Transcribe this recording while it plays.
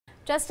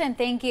Justin,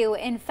 thank you.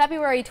 In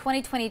February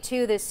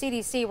 2022, the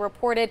CDC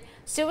reported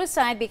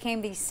suicide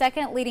became the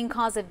second leading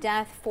cause of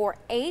death for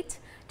 8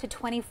 to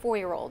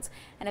 24-year-olds.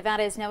 And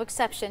Nevada is no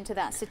exception to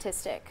that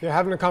statistic. Yeah,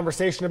 having a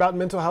conversation about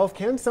mental health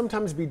can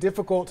sometimes be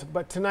difficult,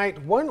 but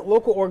tonight one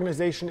local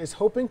organization is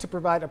hoping to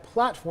provide a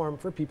platform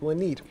for people in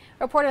need.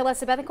 Reporter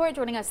Alyssa Bethencourt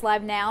joining us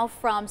live now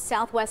from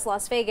Southwest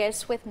Las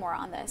Vegas with more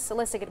on this.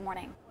 Alyssa, good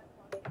morning.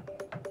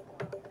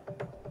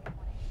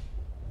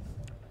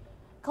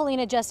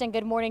 Colina, Justin,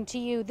 good morning to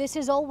you. This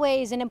is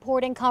always an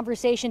important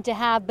conversation to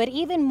have, but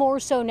even more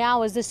so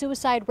now as the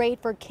suicide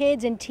rate for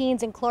kids and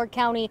teens in Clark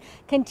County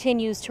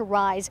continues to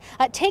rise.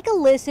 Take a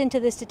listen to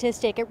this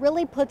statistic. It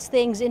really puts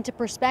things into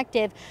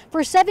perspective.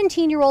 For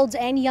 17-year-olds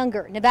and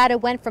younger, Nevada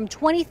went from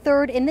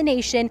 23rd in the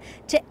nation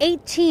to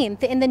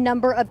 18th in the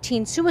number of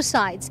teen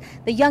suicides.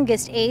 The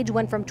youngest age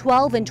went from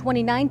 12 in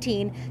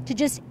 2019 to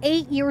just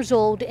 8 years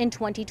old in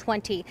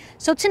 2020.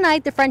 So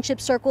tonight, the Friendship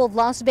Circle of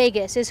Las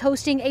Vegas is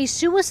hosting a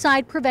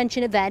suicide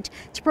prevention event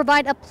to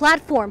provide a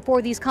platform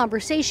for these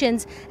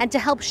conversations and to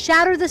help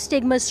shatter the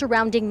stigmas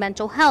surrounding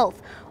mental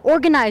health.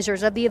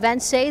 Organizers of the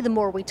event say the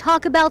more we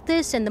talk about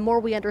this and the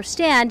more we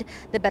understand,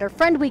 the better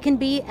friend we can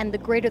be and the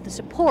greater the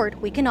support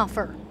we can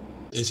offer.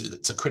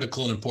 It's a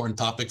critical and important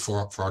topic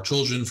for our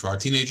children, for our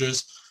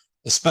teenagers,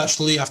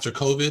 especially after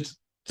COVID.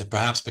 It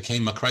perhaps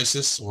became a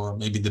crisis, or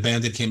maybe the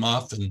Band-Aid came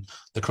off and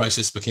the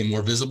crisis became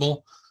more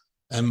visible.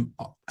 And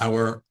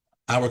our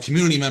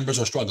community members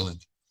are struggling.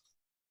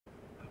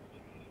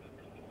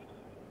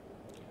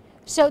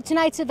 So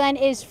tonight's event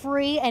is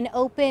free and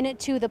open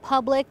to the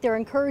public. They're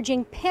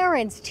encouraging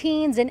parents,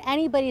 teens, and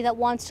anybody that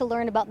wants to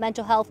learn about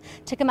mental health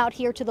to come out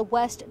here to the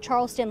West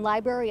Charleston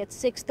Library at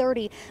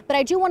 6:30. But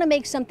I do want to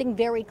make something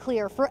very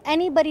clear. For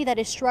anybody that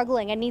is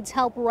struggling and needs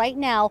help right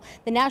now,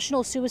 the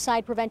National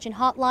Suicide Prevention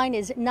Hotline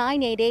is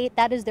 988.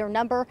 That is their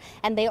number,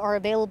 and they are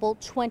available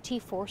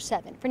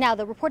 24/7. For now,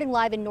 though, reporting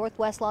live in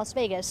Northwest Las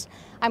Vegas,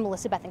 I'm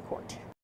Alyssa Bethencourt.